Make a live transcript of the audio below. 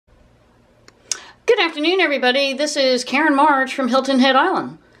Good afternoon, everybody. This is Karen March from Hilton Head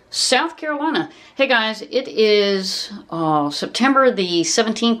Island, South Carolina. Hey guys, it is September the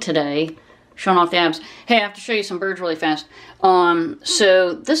 17th today, showing off the abs. Hey, I have to show you some birds really fast.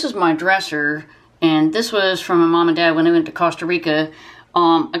 So this is my dresser, and this was from my mom and dad when they went to Costa Rica.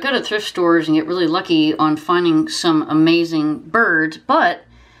 I go to thrift stores and get really lucky on finding some amazing birds, but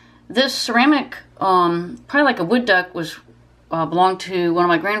this ceramic, probably like a wood duck, was belonged to one of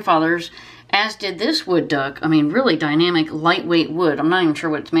my grandfathers, as did this wood duck. I mean, really dynamic, lightweight wood. I'm not even sure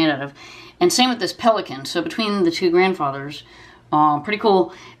what it's made out of. And same with this pelican. So between the two grandfathers, pretty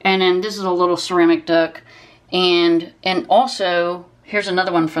cool. And then this is a little ceramic duck. And also, here's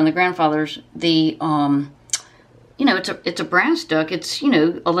another one from the grandfathers. The, you know, it's a brass duck. It's, you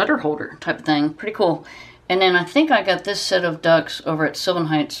know, a letter holder type of thing. Pretty cool. And then I think I got this set of ducks over at Sylvan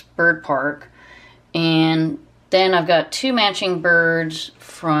Heights Bird Park. And then I've got two matching birds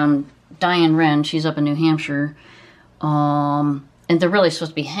from Diane Wren. She's up in New Hampshire. And they're really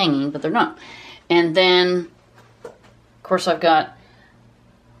supposed to be hanging, but they're not. And then, of course, I've got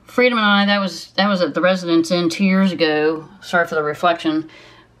Freedom and I. That was at the Residence Inn 2 years ago. Sorry for the reflection.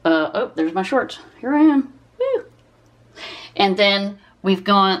 Oh, there's my shorts. Here I am. Woo! And then we've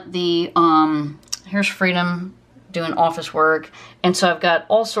got the, here's Freedom doing office work. And so I've got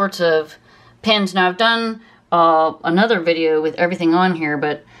all sorts of pins. Now, I've done another video with everything on here,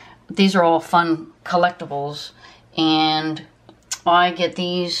 but these are all fun collectibles, and I get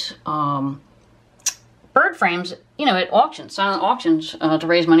these bird frames, you know, at auctions, silent auctions, to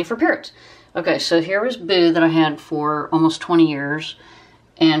raise money for parrots. Okay, so here was Boo that I had for almost 20 years,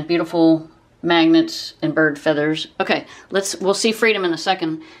 and beautiful magnets and bird feathers. Okay, we'll see Freedom in a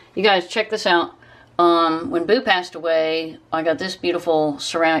second. You guys, check this out. When Boo passed away, I got this beautiful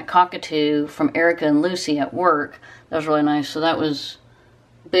ceramic cockatoo from Erica and Lucy at work. That was really nice. So that was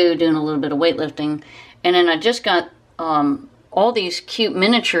Boo doing a little bit of weightlifting. And then I just got all these cute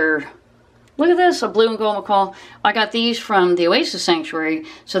miniature, look at this, a blue and gold macaw. I got these from the Oasis Sanctuary.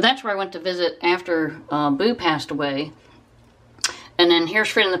 So that's where I went to visit after Boo passed away. And then here's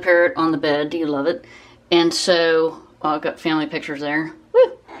Freedom the Parrot on the bed. Do you love it? And so I've got family pictures there.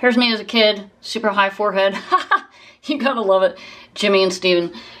 Woo! Here's me as a kid, super high forehead. You gotta love it. Jimmy and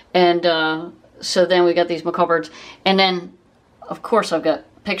Steven. And so then we got these macaw birds. And then, of course, I've got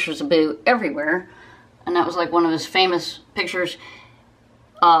pictures of Boo everywhere. And that was like one of his famous pictures.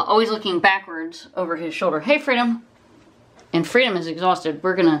 Always looking backwards over his shoulder. Hey, Freedom. And Freedom is exhausted.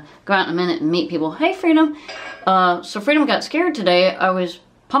 We're gonna go out in a minute and meet people. Hey, Freedom. So Freedom got scared today. I was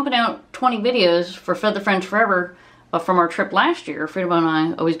pumping out 20 videos for Feather Friends Forever from our trip last year. Freedom and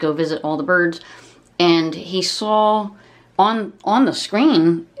I always go visit all the birds. And he saw on the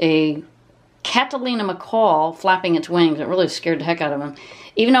screen a Catalina macaw flapping its wings. It really scared the heck out of him.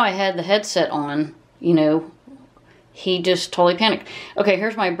 Even though I had the headset on, you know, he just totally panicked. Okay,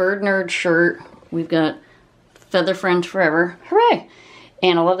 here's my bird nerd shirt. We've got Feather Friends Forever. Hooray!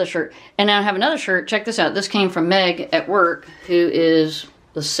 And I love this shirt. And now I have another shirt. Check this out. This came from Meg at work, who is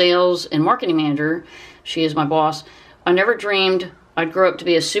the sales and marketing manager. She is my boss. I never dreamed I'd grow up to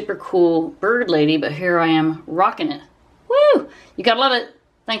be a super cool bird lady, but here I am rocking it. Woo! You gotta love it.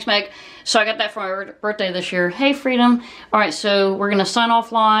 Thanks, Meg. So I got that for my birthday this year. Hey, Freedom. All right, so we're going to sign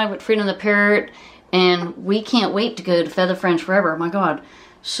off live with Freedom the Parrot, and we can't wait to go to Feather Friends Forever. My God.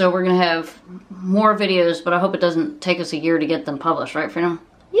 So we're going to have more videos, but I hope it doesn't take us a year to get them published. Right, Freedom?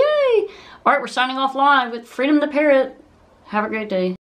 Yay! All right, we're signing off live with Freedom the Parrot. Have a great day.